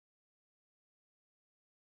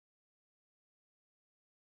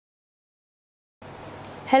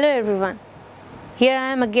Hello everyone, here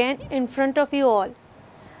I am again in front of you all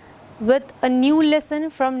with a new lesson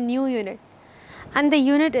from new unit, and the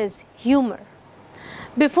unit is humor.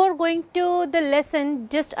 Before going to the lesson,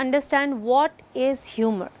 just understand what is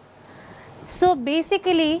humor. So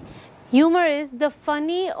basically, humor is the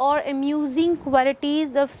funny or amusing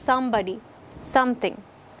qualities of somebody, something.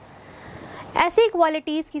 ऐसी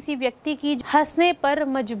qualities किसी व्यक्ति की हंसने पर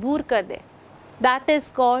मजबूर कर दे, that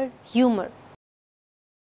is called humor.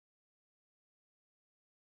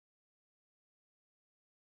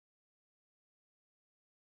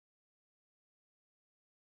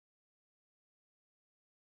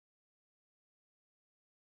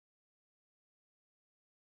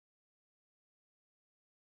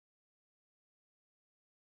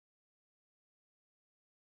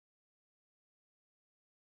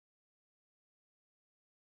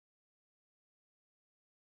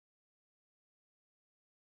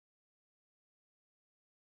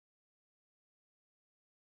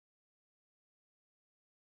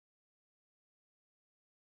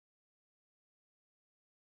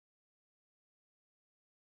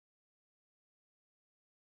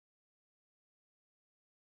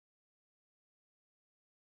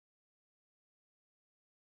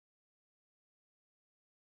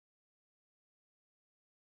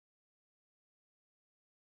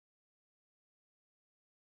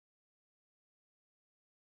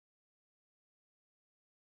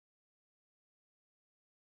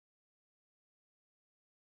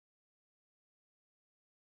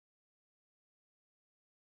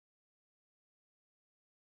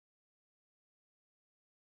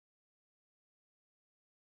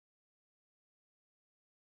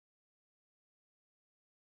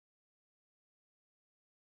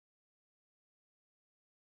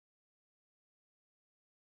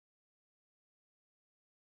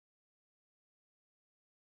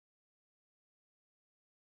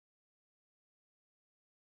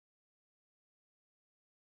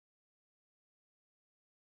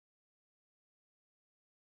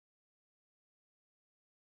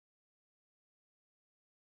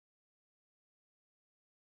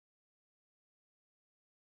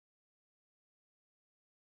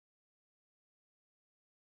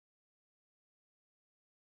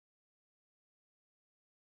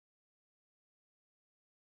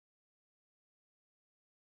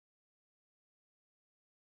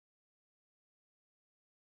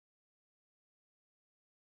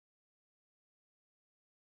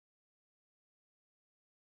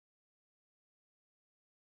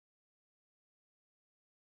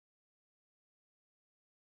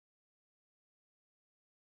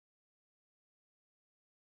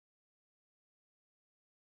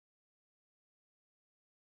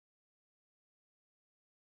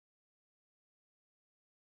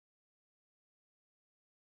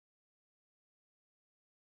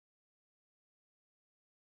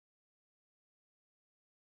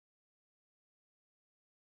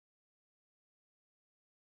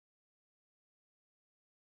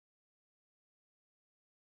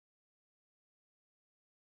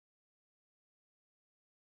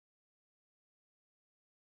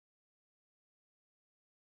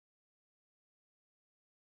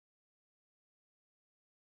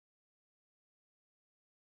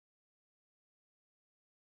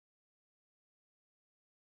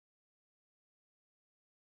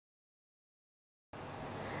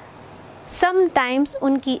 Sometimes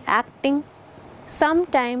उनकी acting,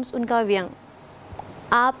 sometimes उनका व्यंग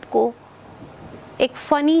आपको एक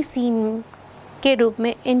फ़नी सीन के रूप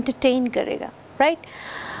में एंटरटेन करेगा, राइट?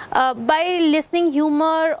 बाय लिसनिंग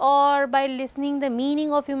ह्यूमर और by listening the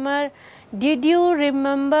meaning of humour, did you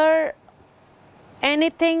remember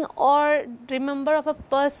anything और रिमेंबर ऑफ अ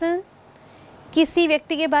पर्सन? किसी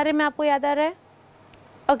व्यक्ति के बारे में आपको याद आ रहा है?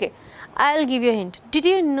 Okay, I will give you hint. Did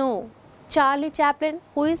you know Charlie Chaplin?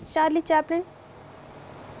 Who is Charlie Chaplin?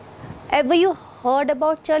 Ever you heard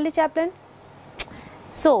about Charlie Chaplin?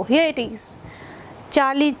 So here it is.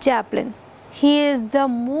 Charlie Chaplin. He is the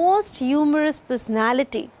most humorous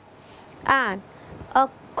personality and a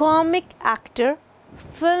comic actor,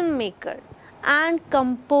 filmmaker and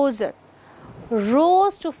composer.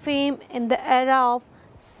 Rose to fame in the era of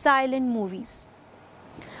silent movies.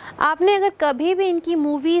 आपने अगर कभी भी इनकी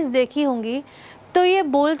movies देखी होंगी तो ये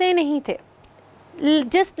बोलते नहीं थे,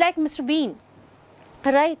 just like mister been,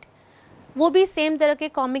 right? वो भी सेम तरह के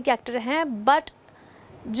कॉमिक एक्टर हैं, बट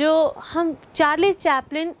जो हम चार्ली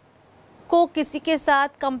चैपलिन को किसी के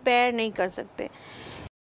साथ कंपेयर नहीं कर सकते.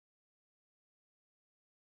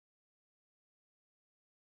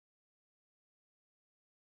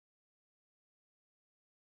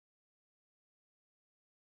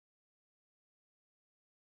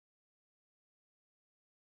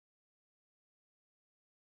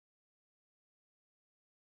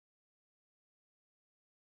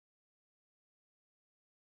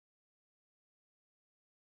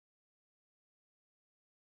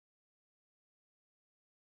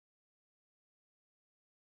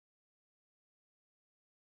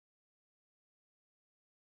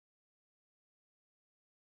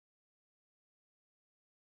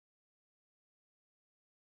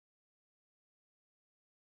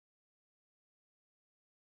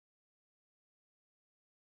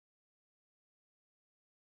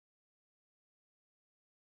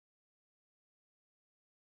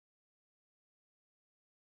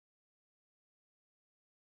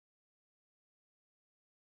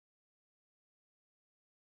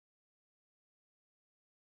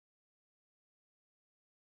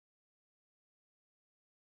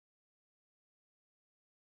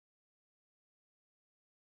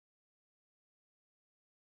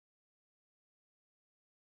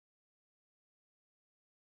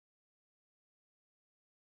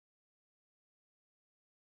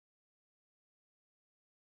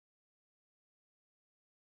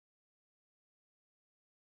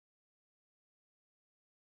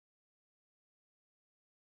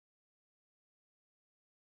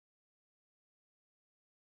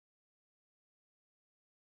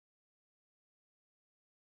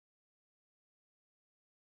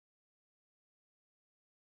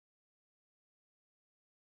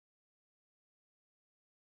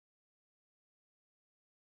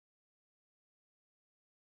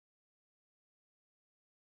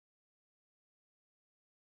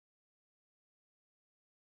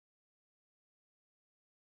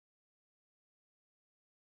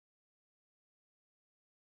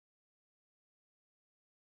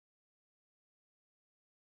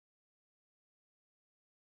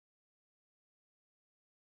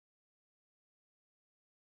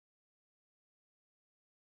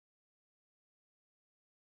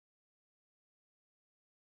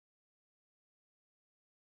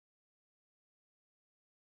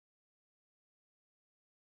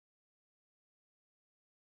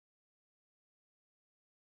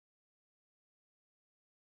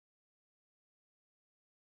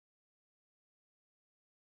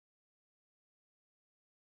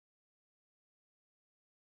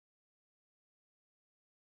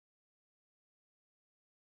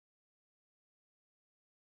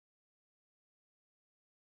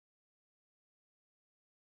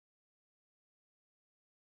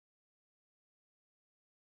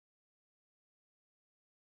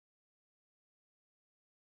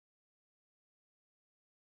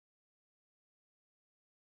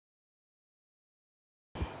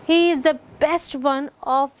 he is the best one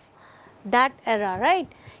of that era,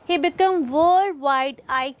 right? He became worldwide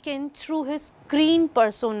icon through his screen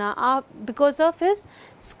persona. Because of his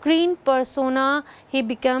screen persona, he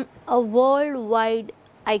became a worldwide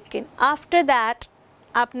icon. After that,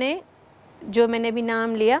 आपने जो मैंने भी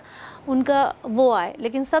नाम लिया उनका वो आए,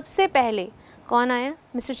 लेकिन सबसे पहले कौन आया?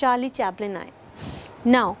 मिस्टर चार्ली चैपलिन आए.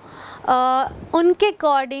 Now, उनके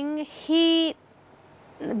according he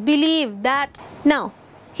believed that now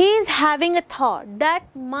he is having a thought that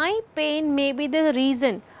my pain may be the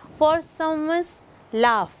reason for someone's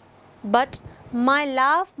laugh, but my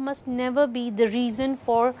laugh must never be the reason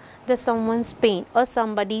for the someone's pain or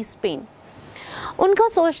somebody's pain. उनका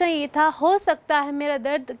सोचना ये था, हो सकता है मेरा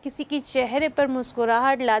दर्द किसी के चेहरे पर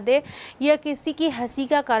मुस्कुराहट ला दे या किसी की हंसी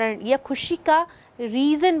का कारण या खुशी का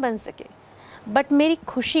रीज़न बन सके, बट मेरी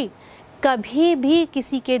खुशी कभी भी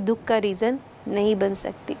किसी के दुख का रीज़न नहीं बन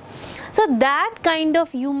सकती. So that kind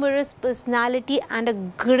of humorous personality and a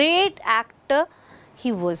great actor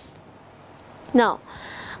he was. Now,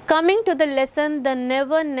 coming to the lesson, the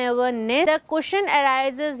never never nest. The question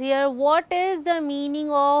arises here, what is the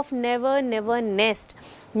meaning of never never nest?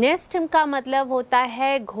 Nest का मतलब होता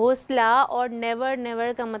है घोंसला और never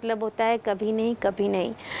never का मतलब होता है कभी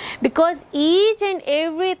नहीं. Because each and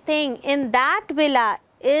everything in that villa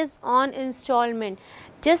is on installment.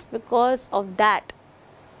 Just because of that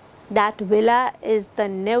villa is the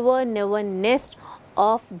never never nest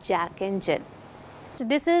of Jack and Jill.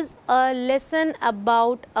 This is a lesson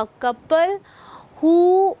about a couple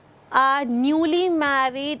who are newly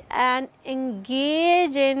married and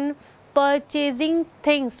engaged in purchasing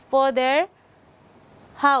things for their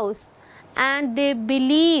house, and they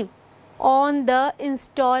believe on the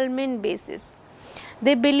installment basis.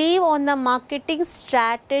 They believe on the marketing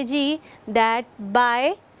strategy that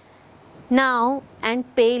buy now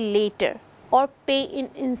and pay later or pay in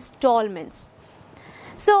installments.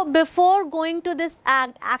 So before going to this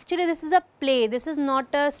act, actually this is a play, this is not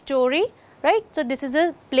a story, right? So this is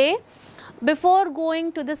a play. Before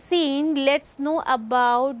going to the scene, let's know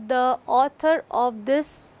about the author of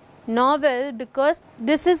this novel, because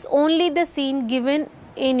this is only the scene given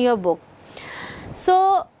in your book.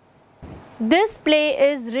 So this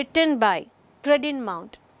play is written by Gradin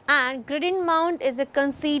Mount, and Gradin Mount is a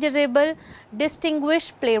considerable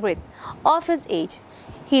distinguished playwright of his age.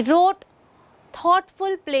 He wrote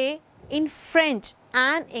thoughtful play in French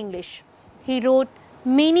and English. He wrote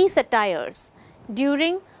many satires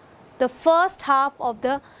during the first half of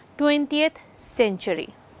the 20th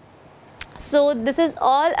century. So this is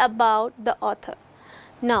all about the author.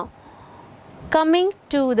 Now coming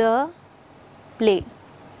to the play.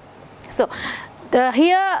 So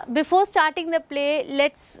here, before starting the play,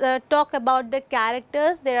 let's talk about the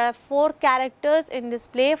characters. There are 4 characters in this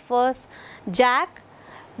play. First, Jack,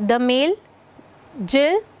 the male.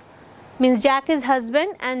 Jill, means Jack is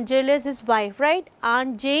husband and Jill is his wife, right?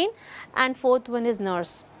 Aunt Jane, and fourth one is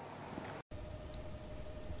nurse.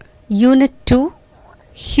 Unit 2,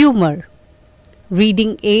 Humour.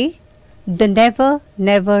 Reading A, The Never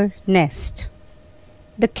Never Nest.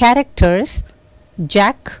 The characters: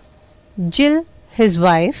 Jack, Jill, his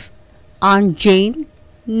wife, Aunt Jane,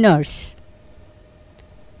 nurse.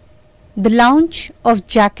 The lounge of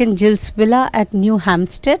Jack and Jill's villa at New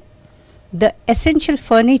Hampstead. The essential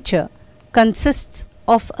furniture consists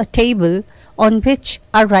of a table on which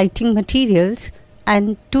are writing materials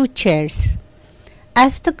and 2 chairs.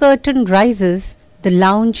 As the curtain rises, the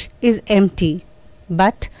lounge is empty,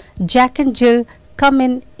 but Jack and Jill come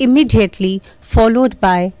in immediately, followed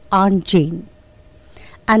by Aunt Jane.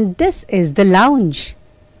 And this is the lounge.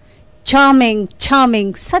 Charming,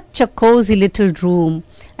 charming, such a cozy little room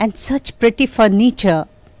and such pretty furniture.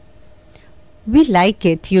 We like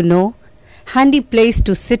it, you know. Handy place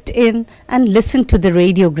to sit in and listen to the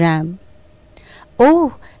radiogram.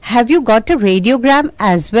 Oh, have you got a radiogram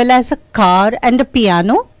as well as a car and a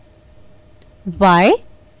piano? Why,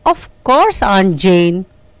 of course, Aunt Jane.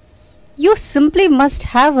 You simply must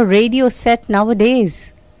have a radio set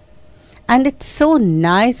nowadays. And it's so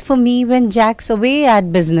nice for me when Jack's away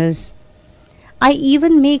at business. I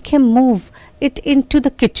even make him move it into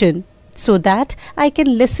the kitchen so that I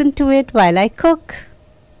can listen to it while I cook.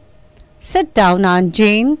 Sit down, Aunt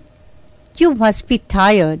Jane. You must be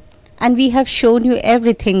tired, and we have shown you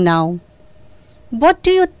everything now. What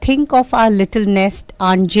do you think of our little nest,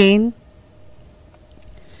 Aunt Jane?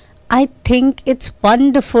 I think it's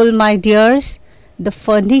wonderful, my dears. The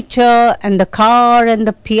furniture and the car and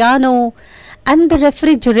the piano and the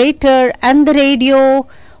refrigerator and the radio.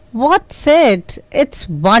 What's it? It's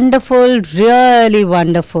wonderful, really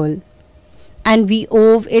wonderful. And we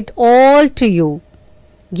owe it all to you.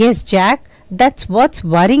 Yes, Jack, that's what's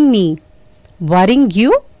worrying me. Worrying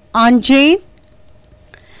you, Aunt Jane?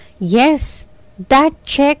 Yes, that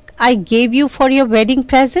check I gave you for your wedding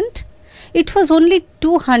present? It was only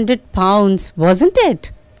 £200, wasn't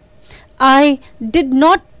it? I did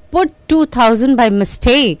not put 2,000 by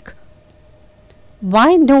mistake.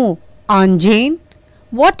 Why no, Aunt Jane?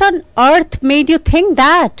 What on earth made you think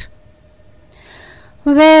that?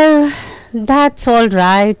 Well, that's all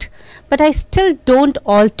right, but I still don't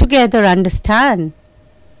altogether understand.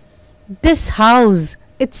 This house,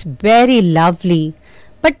 it's very lovely,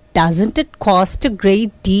 but doesn't it cost a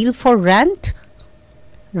great deal for rent?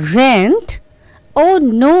 Rent? Oh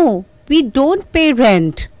no, we don't pay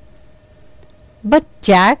rent. But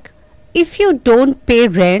Jack, if you don't pay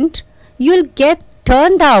rent, you'll get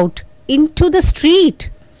turned out into the street,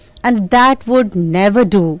 and that would never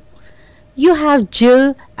do. You have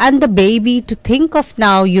Jill and the baby to think of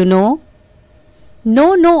now, you know.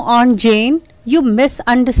 No, no, Aunt Jane, you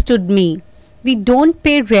misunderstood me. We don't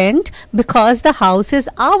pay rent because the house is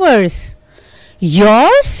ours.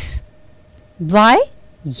 Yours? Why,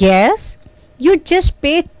 yes, you just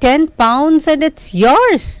pay £10 and it's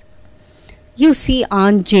yours. You see,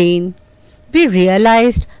 Aunt Jane, we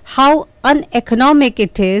realized how uneconomic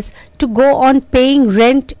it is to go on paying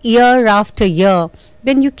rent year after year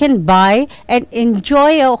when you can buy and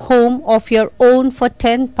enjoy a home of your own for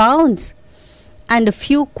 £10 and a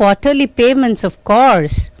few quarterly payments, of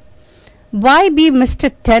course. Why be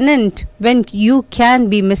Mr. Tenant when you can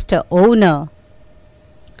be Mr. Owner?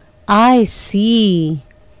 I see.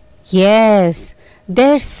 Yes,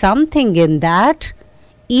 there's something in that.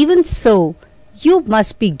 Even so, you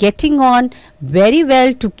must be getting on very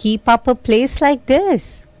well to keep up a place like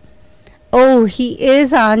this. Oh, he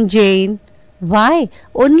is, Aunt Jane. Why,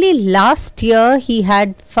 only last year he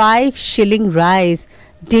had 5 shilling rise,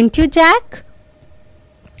 didn't you, Jack?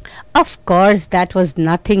 Of course, that was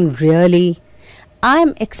nothing really.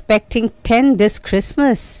 I'm expecting 10 this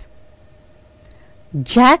Christmas.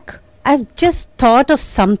 Jack, I've just thought of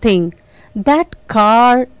something. That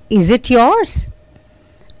car, is it yours?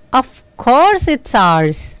 Of course it's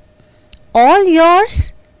ours. All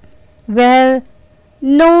yours? Well,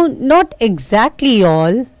 no, not exactly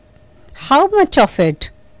all. How much of it?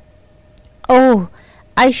 Oh,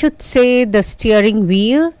 I should say the steering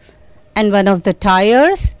wheel and one of the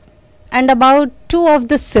tires and about 2 of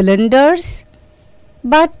the cylinders.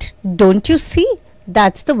 But don't you see,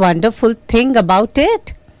 that's the wonderful thing about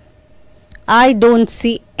it. I don't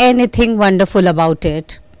see anything wonderful about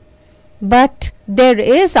it. But there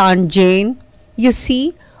is, Aunt Jane. You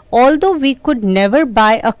see, although we could never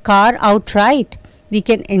buy a car outright, we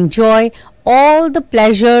can enjoy all the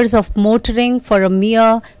pleasures of motoring for a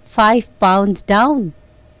mere £5 down.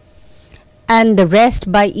 And the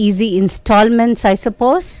rest by easy installments, I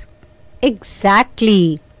suppose?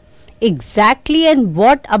 Exactly. Exactly. And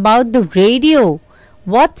what about the radio?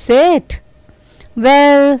 What's it?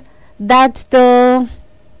 Well, that's the...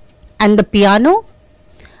 And the piano?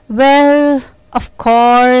 Well, of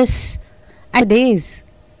course. And days.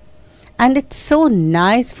 And it's so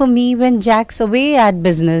nice for me when Jack's away at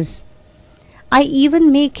business. I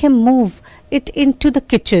even make him move it into the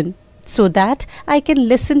kitchen so that I can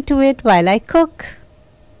listen to it while I cook.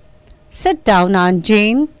 Sit down, Aunt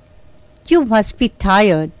Jane. You must be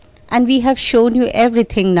tired, and we have shown you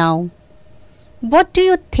everything now. What do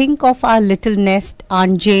you think of our little nest,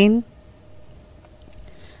 Aunt Jane?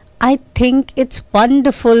 I think it's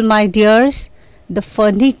wonderful, my dears. The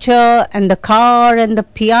furniture and the car and the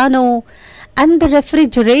piano and the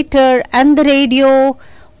refrigerator and the radio.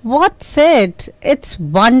 What's it? It's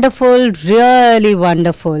wonderful, really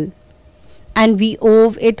wonderful. And we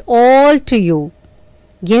owe it all to you.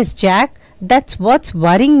 Yes, Jack, that's what's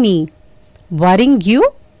worrying me. Worrying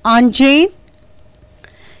you, Aunt Jane?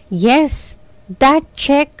 Yes, that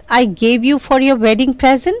check I gave you for your wedding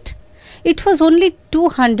present? It was only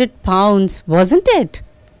 £200, wasn't it?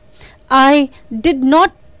 I did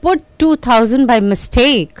not put 2,000 by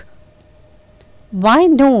mistake. Why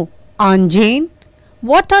no, Aunt Jane?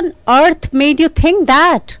 What on earth made you think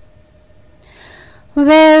that?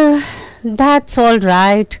 Well, that's all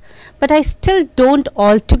right, but I still don't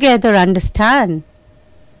altogether understand.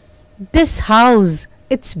 This house,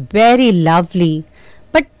 it's very lovely,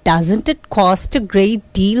 but doesn't it cost a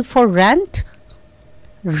great deal for rent?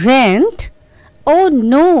 Rent? Oh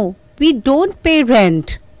no, we don't pay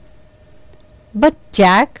rent. But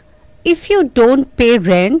Jack, if you don't pay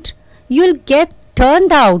rent, you'll get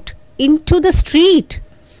turned out into the street,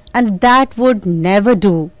 and that would never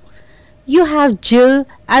do. You have Jill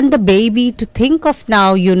and the baby to think of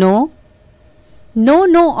now, you know. No,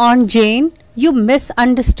 no, Aunt Jane, You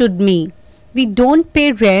misunderstood me. We don't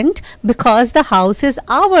pay rent because the house is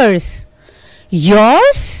ours.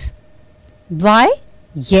 Yours? Why?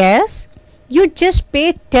 Yes, you just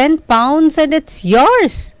pay £10 and it's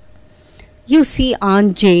yours. You see,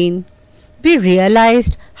 Aunt Jane, we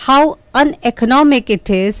realized how uneconomic it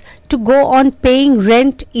is to go on paying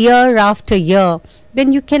rent year after year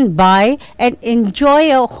when you can buy and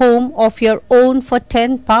enjoy a home of your own for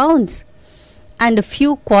 £10 and a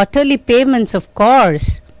few quarterly payments, of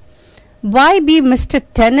course. Why be Mr.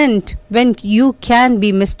 Tenant when you can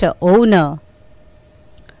be Mr. Owner?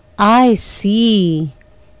 I see.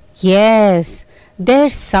 Yes,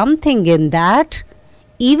 there's something in that.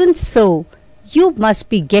 Even so, you must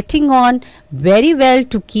be getting on very well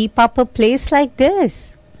to keep up a place like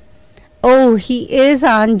this. Oh, he is,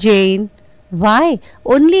 Aunt Jane. Why,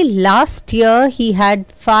 only last year he had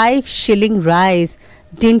 5 shilling rise.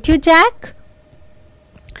 Didn't you, Jack?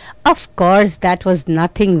 Of course, that was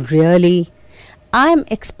nothing really. I'm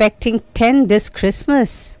expecting 10 this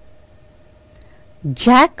Christmas.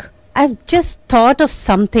 Jack, I've just thought of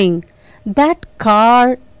something. That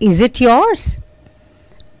car, is it yours?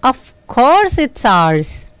 Of course it's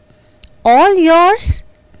ours. All yours?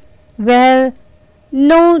 Well,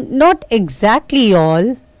 no, not exactly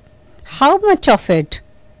all. How much of it?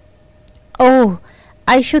 Oh,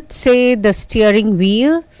 I should say the steering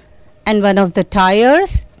wheel and one of the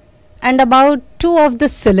tires and about 2 of the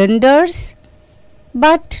cylinders.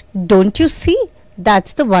 But don't you see?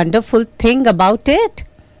 That's the wonderful thing about it.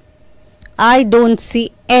 I don't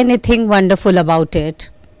see anything wonderful about it.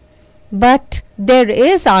 But there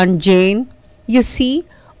is, Aunt Jane. You see,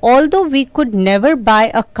 although we could never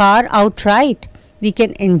buy a car outright, we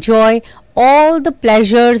can enjoy all the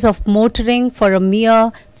pleasures of motoring for a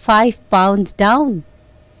mere £5 down.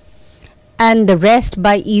 And the rest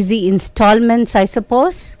by easy installments, I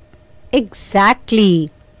suppose? Exactly.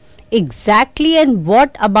 Exactly, and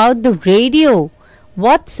what about the radio?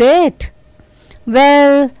 What's it?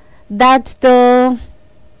 Well, that's the...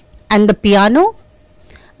 And the piano?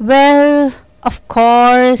 Well, of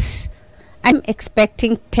course. I'm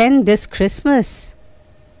expecting 10 this Christmas.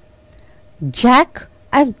 Jack,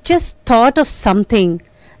 I've just thought of something.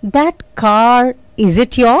 That car, is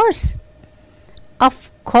it yours? Of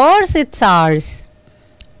course it's ours.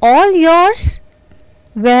 All yours?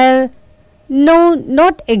 Well, no,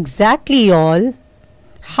 not exactly all.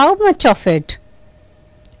 How much of it?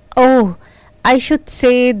 Oh, I should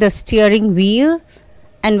say the steering wheel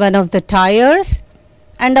and one of the tires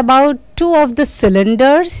and about 2 of the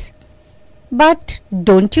cylinders. But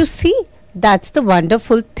don't you see? That's the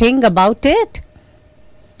wonderful thing about it.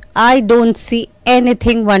 I don't see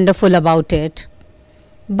anything wonderful about it.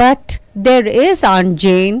 But there is, Aunt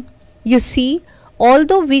Jane. You see,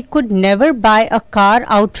 although we could never buy a car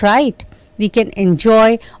outright, we can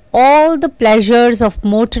enjoy all the pleasures of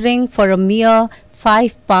motoring for a mere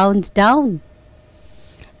 £5 down.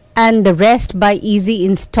 And the rest by easy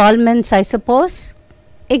installments, I suppose?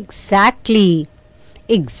 Exactly.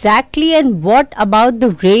 Exactly, and what about the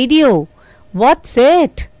radio? What's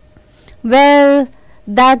it? Well,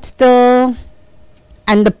 that's the...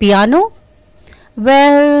 And the piano?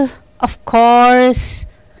 Well, of course.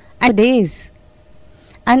 And days.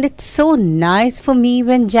 And it's so nice for me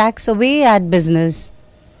when Jack's away at business.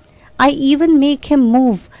 I even make him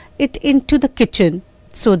move it into the kitchen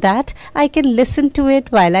so that I can listen to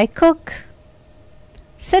it while I cook.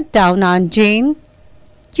 Sit down, Aunt Jane.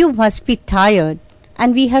 You must be tired,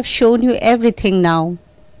 and we have shown you everything now.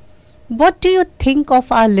 What do you think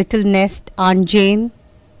of our little nest, Aunt Jane?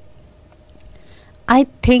 I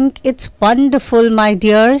think it's wonderful, my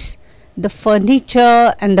dears. The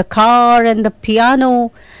furniture and the car and the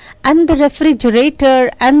piano and the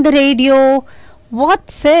refrigerator and the radio.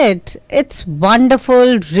 What's it? It's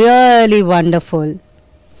wonderful, really wonderful.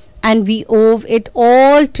 And we owe it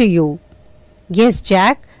all to you. Yes,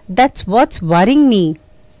 Jack, that's what's worrying me.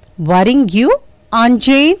 Worrying you, Aunt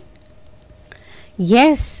Jane?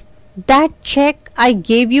 Yes, that cheque I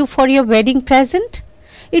gave you for your wedding present.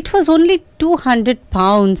 It was only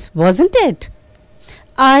 £200, wasn't it?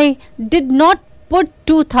 I did not put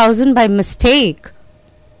 2,000 by mistake.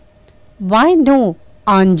 Why no,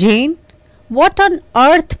 Aunt Jane? What on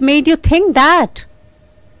earth made you think that?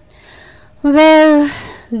 Well,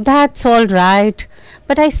 that's all right,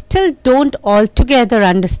 but I still don't altogether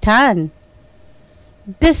understand.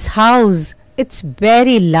 This house, it's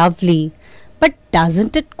very lovely, but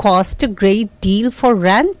doesn't it cost a great deal for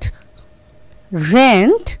rent?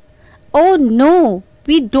 Rent? Oh no,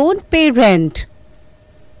 we don't pay rent.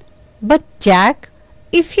 But Jack,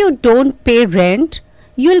 if you don't pay rent,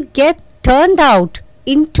 you'll get turned out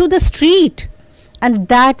into the street, and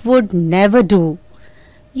that would never do.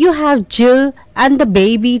 You have Jill and the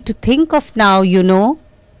baby to think of now, you know.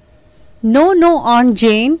 No, no, Aunt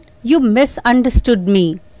Jane, you misunderstood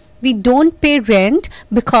me. We don't pay rent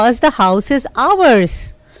because the house is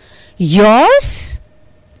ours. Yours?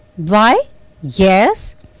 Why,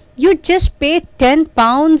 yes, you just pay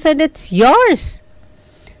 £10 and it's yours.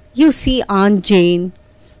 You see, Aunt Jane,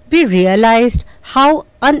 we realized how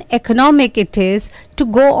uneconomic it is to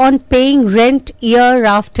go on paying rent year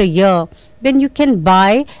after year when you can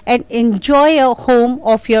buy and enjoy a home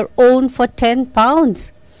of your own for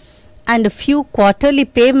 £10 and a few quarterly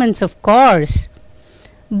payments, of course.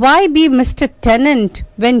 Why be Mr. Tenant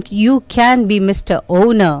when you can be Mr.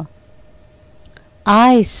 Owner?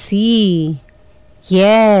 I see.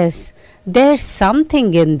 Yes, there's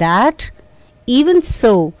something in that. Even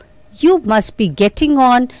so, you must be getting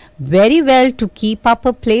on very well to keep up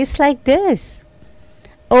a place like this.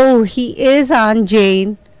 Oh, he is, Aunt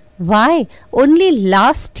Jane. Why, only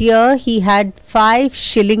last year he had 5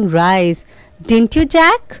 shilling rise. Didn't you,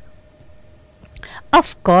 Jack?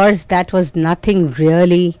 Of course, that was nothing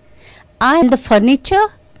really. And the furniture?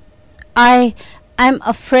 I'm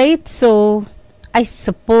afraid so. I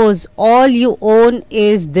suppose all you own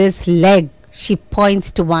is this leg. She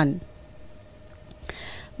points to one.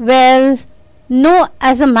 Well, no,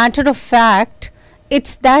 as a matter of fact,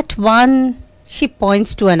 it's that one. She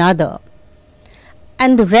points to another.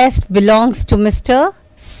 And the rest belongs to Mr.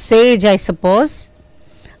 Sage, I suppose.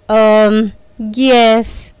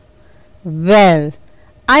 Yes. Well,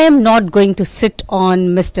 I am not going to sit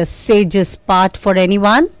on Mr. Sage's part for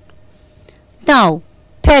anyone. Now,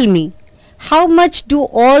 tell me, how much do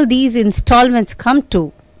all these installments come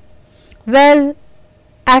to? Well,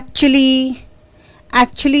 actually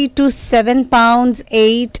to £7,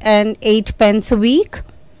 8 and 8 pence a week.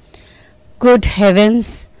 Good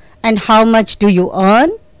heavens! And how much do you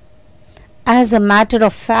earn? As a matter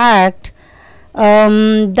of fact,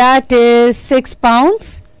 that is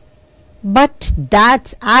 £6. But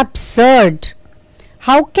that's absurd.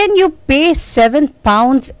 How can you pay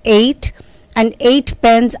 £7, 8 and 8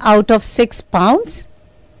 pence out of £6?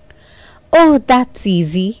 Oh, that's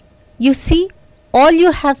easy. You see, all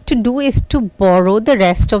you have to do is to borrow the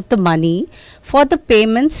rest of the money for the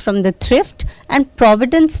payments from the Thrift and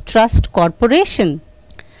Providence Trust Corporation.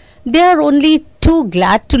 They are only too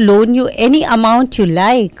glad to loan you any amount you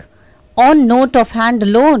like, on note of hand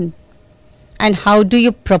alone. And how do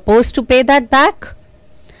you propose to pay that back?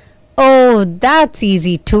 Oh, that's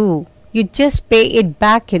easy too. You just pay it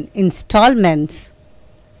back in installments.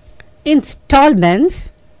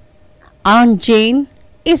 Installments? Aunt Jane,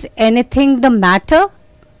 is anything the matter?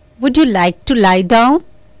 Would you like to lie down?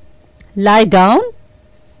 Lie down?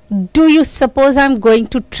 Do you suppose I'm going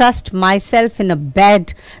to trust myself in a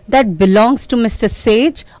bed that belongs to Mr.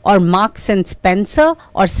 Sage or Marks and Spencer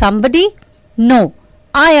or somebody? No,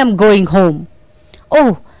 I am going home.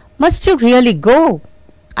 Oh, must you really go?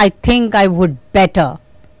 I think I would better.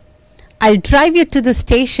 I'll drive you to the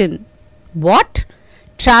station. What?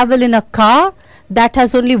 Travel in a car that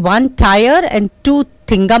has only one tire and 2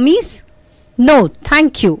 thingamies? No,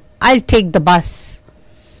 thank you. I'll take the bus.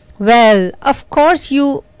 Well, of course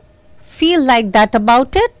you feel like that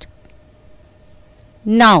about it.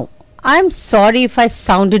 Now, I'm sorry if I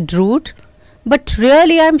sounded rude, but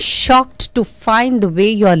really I'm shocked to find the way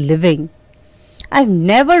you're living. I've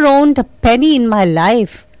never owned a penny in my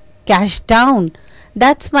life. Cash down.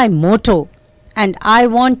 That's my motto, and I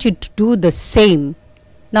want you to do the same.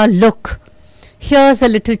 Now look, here's a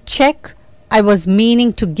little check I was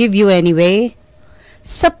meaning to give you anyway.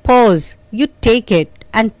 Suppose you take it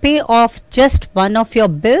and pay off just one of your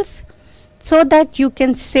bills so that you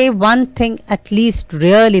can say one thing at least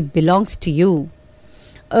really belongs to you.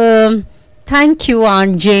 Thank you,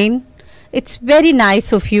 Aunt Jane. It's very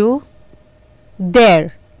nice of you.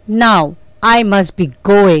 There, now I must be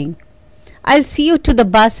going. I'll see you to the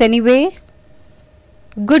bus anyway.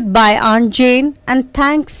 Goodbye, Aunt Jane, and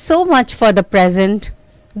thanks so much for the present.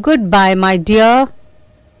 Goodbye, my dear.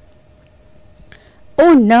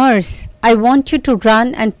 Oh, nurse, I want you to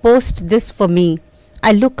run and post this for me.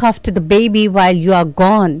 I'll look after the baby while you are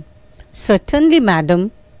gone. Certainly,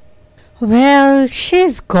 madam. Well,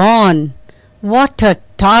 she's gone. What a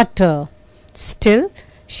tartar. Still,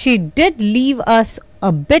 she did leave us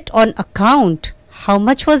a bit on account. How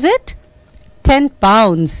much was it?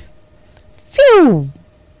 £10. Phew!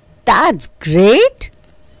 That's great.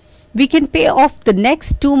 We can pay off the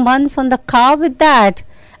next 2 months on the car with that.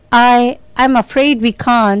 I'm afraid we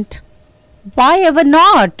can't. Why ever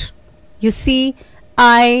not? You see,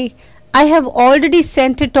 I have already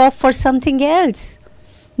sent it off for something else.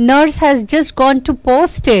 Nurse has just gone to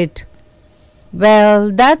post it.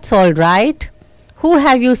 Well, that's all right. Who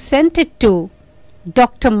have you sent it to?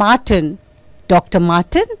 Dr. Martin. Dr.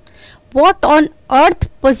 Martin? What on earth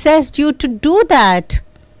possessed you to do that?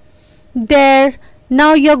 There,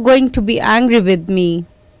 now you're going to be angry with me.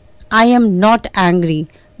 I am not angry,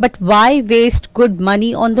 but why waste good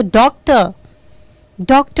money on the doctor?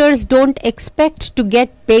 Doctors don't expect to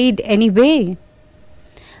get paid anyway.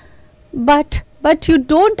 But you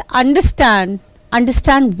don't understand.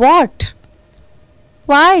 Understand what?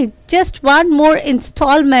 Why, just one more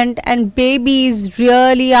installment and baby is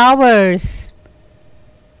really ours.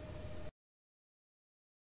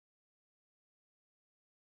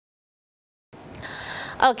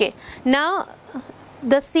 Okay, now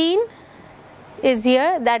the scene is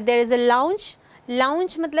here that there is a lounge.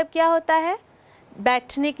 Lounge मतलब क्या होता है?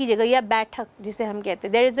 बैठने की जगह या बैठक जिसे हम कहते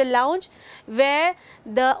हैं. There is a lounge where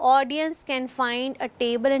the audience can find a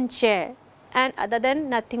table and chair, and other than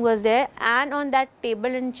nothing was there, and on that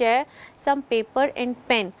table and chair some paper and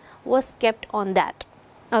pen was kept on that.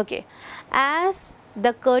 Okay, as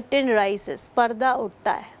the curtain rises, पर्दा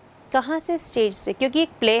उठता है. कहाँ से? Stage से, क्योंकि एक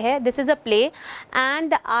play है. This is a play and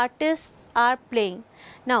the artist are playing.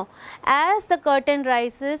 Now as the curtain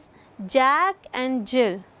rises, Jack and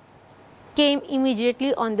जिल came immediately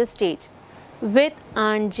on the stage with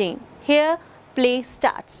Aunt Jane. Here play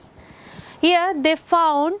starts. Here they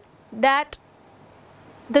found that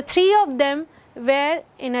the three of them were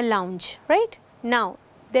in a lounge, right? Now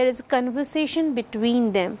there is a conversation between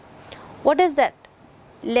them. What is that?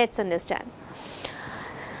 Let's understand.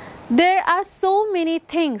 There are so many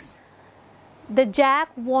things the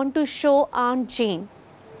Jack want to show Aunt Jane.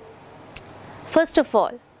 First of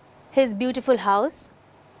all, his beautiful house.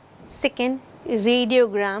 Second,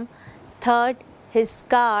 radiogram. Third, his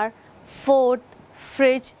car. Fourth,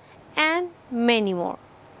 fridge, and many more.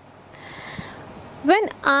 When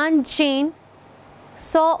Aunt Jane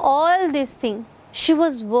saw all these things, she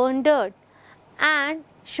was wondered and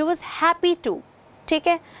she was happy too. ठीक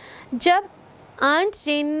है, जब aunt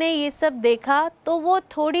जेन ने ये सब देखा तो वो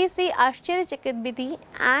थोड़ी सी आश्चर्यचकित भी थी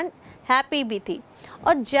एंड हैप्पी भी थी.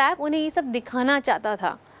 और जैक उन्हें ये सब दिखाना चाहता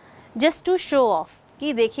था, जस्ट टू शो ऑफ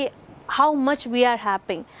कि देखिए how much we are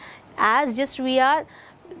happy, as just we are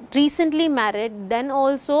recently married, then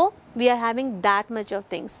also we are having that much of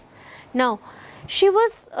things. Now she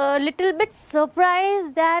was a little bit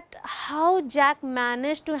surprised that how Jack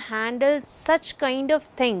managed to handle such kind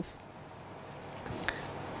of things.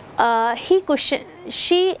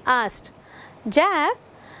 She asked, Jack,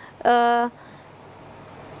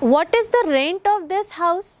 what is the rent of this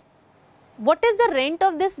house? What is the rent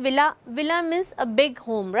of this villa? Villa means a big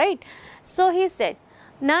home, right? So he said,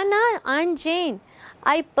 na, Aunt Jane,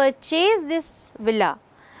 I purchased this villa.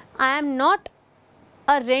 I am not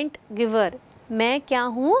a rent giver. मैं क्या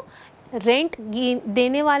हूँ? Rent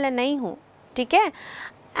देने वाला नहीं हूँ, ठीक है?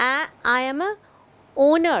 I am a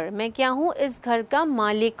owner. मैं क्या हूँ? इस घर का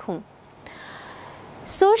मालिक हूँ.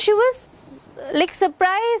 So she was like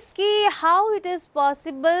surprised कि how it is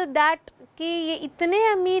possible that कि ये इतने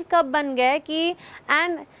अमीर कब बन गए कि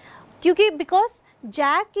एंड क्योंकि बिकॉज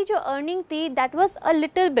जैक की जो अर्निंग थी that was a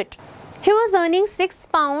little bit. He was earning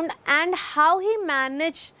 £6 and how he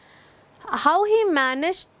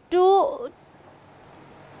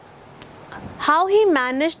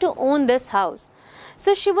managed to own this house.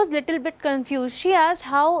 So she was little bit confused. She asked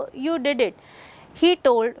how you did it. He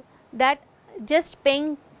told that just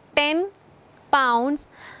paying £10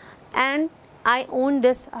 and I own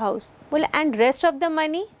this house. Well, and rest of the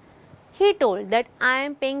money? He told that I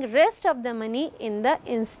am paying rest of the money in the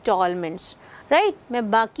installments. Right?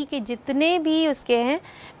 मैं बाकी के जितने भी उसके हैं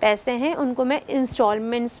पैसे हैं उनको मैं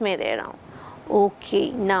installments में दे रहा हूँ.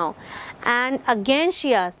 Okay, now and again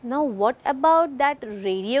she asked, now what about that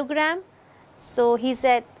radiogram? So he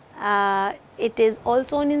said it is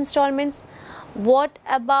also in installments. What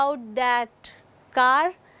about that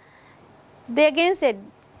car? They again said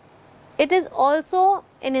it is also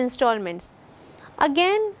in installments.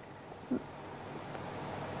 Again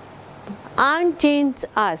Aunt Jane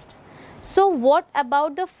asked, so what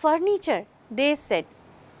about the furniture? They said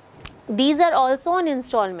these are also on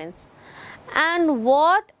installments. And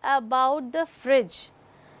what about the fridge?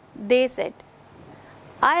 They said,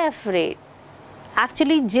 I afraid.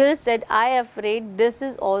 Actually Jill said, I afraid this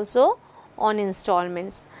is also on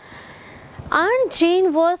installments. Aunt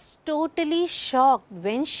Jane was totally shocked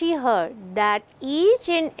when she heard that each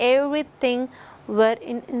and everything were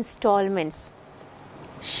in installments.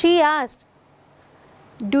 She asked,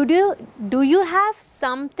 Do you have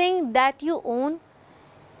something that you own?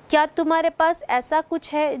 क्या तुम्हारे पास ऐसा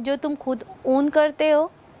कुछ है जो तुम खुद own करते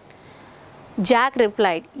हो? Jack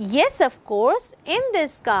replied, yes, of course, in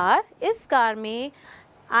this car, इस कार में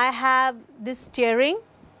I have this steering,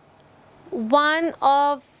 one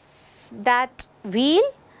of that wheel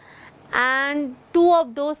and two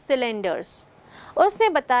of those cylinders. उसने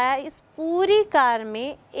बताया इस पूरी कार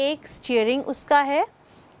में एक स्टीयरिंग उसका है,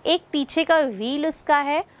 एक पीछे का व्हील उसका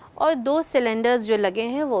है और 2 सिलेंडर्स जो लगे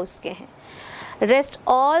हैं वो उसके हैं. Rest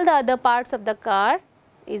all the other parts of the car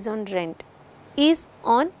is on rent, is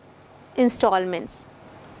on installments.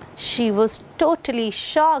 She was totally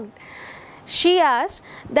shocked. She asked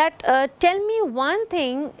that, tell me one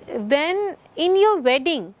thing, when in your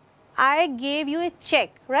wedding I gave you a check,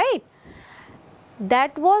 right?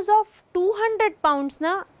 That was of 200 pounds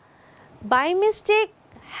na? By mistake,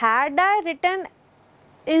 had I written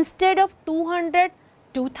instead of 200,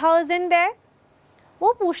 2000 there?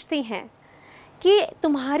 वो पूछती हैं कि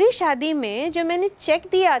तुम्हारी शादी में जो मैंने check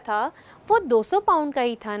दिया था वो 200 पाउंड का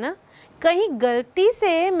ही था ना, कहीं गलती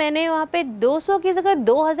से मैंने वहाँ पे 200 की जगह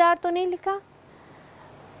 2000 तो नहीं लिखा.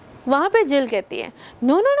 वहाँ पे जिल कहती है,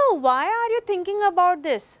 no no no, why are you thinking about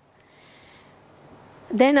this?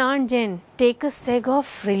 Then aunt gen take a सेग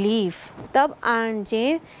of relief. तब आंट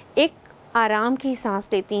जेन एक आराम की सांस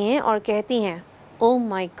लेती हैं और कहती हैं, ओ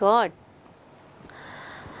माई God,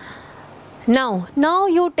 now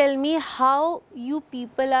you tell me how you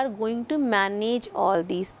people are going to manage all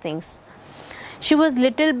these things. She was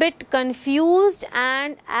little bit confused,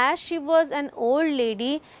 and as she was an old lady,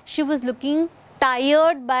 she was looking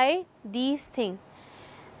tired by these things.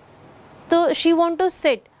 So she want to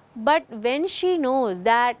sit, but when she knows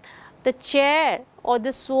that the chair or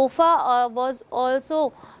the sofa was also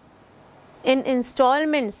in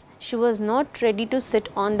installments, she was not ready to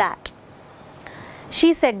sit on that.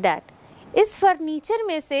 She said that, इस furniture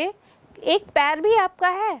में से एक पैर भी आपका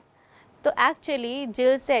है? तो actually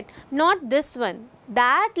जिल said, not this one,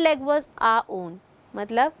 that leg was our own.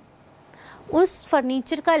 मतलब उस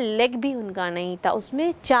फर्नीचर का लेग भी उनका नहीं था,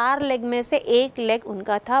 उसमें 4 लेग में से एक लेग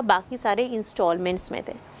उनका था, बाकी सारे इंस्टॉलमेंट्स में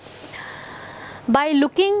थे. By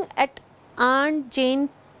looking at aunt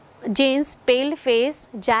gents pale face,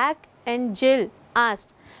 Jack and जिल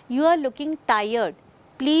asked, you are looking tired,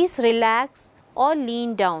 please relax और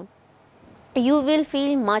lean down, you will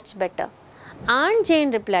feel much better. Aunt Jane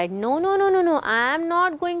replied, no, I am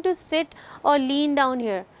not going to sit or lean down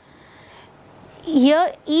here. Here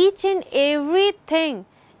each and everything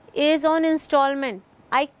is on installment.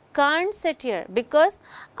 I can't sit here because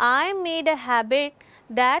I made a habit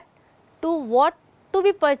that to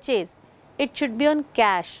be purchased, it should be on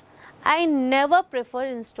cash. I never prefer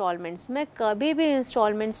installments. मैं कभी भी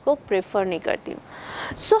installments को prefer नहीं करती हूँ.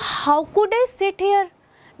 So how could I sit here?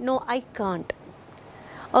 No, I can't.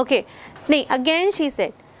 Okay, nahi, again she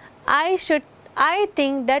said, I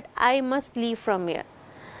think that I must leave from here.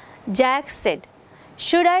 Jack said,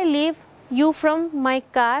 should I leave you from my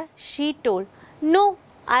car? She told, no,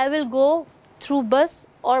 I will go through bus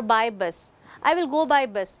or by bus. I will go by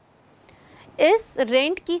bus. इस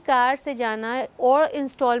rent की car से जाना और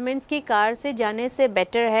installments की car से जाने से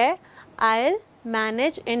better है, I'll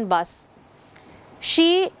manage in bus.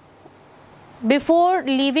 Before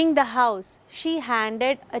leaving the house, she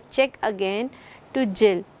handed a check again to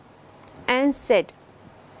Jill and said,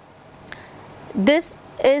 this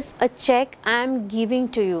is a check I am giving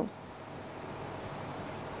to you.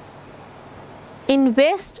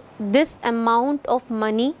 Invest this amount of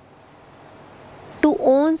money to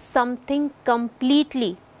own something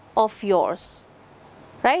completely of yours.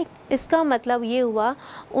 Right इसका मतलब ये हुआ,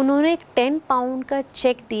 उन्होंने एक 10 pound का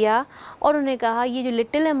check दिया और उन्हें कहा, ये जो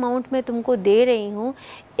लिटिल अमाउंट मैं तुमको दे रही हूँ,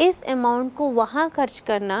 इस अमाउंट को वहाँ खर्च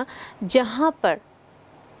करना जहाँ पर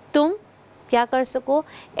तुम क्या कर सको,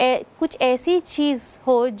 कुछ ऐसी चीज़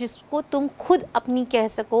हो जिसको तुम खुद अपनी कह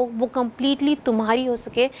सको, वो कम्प्लीटली तुम्हारी हो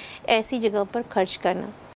सके, ऐसी जगह पर खर्च करना.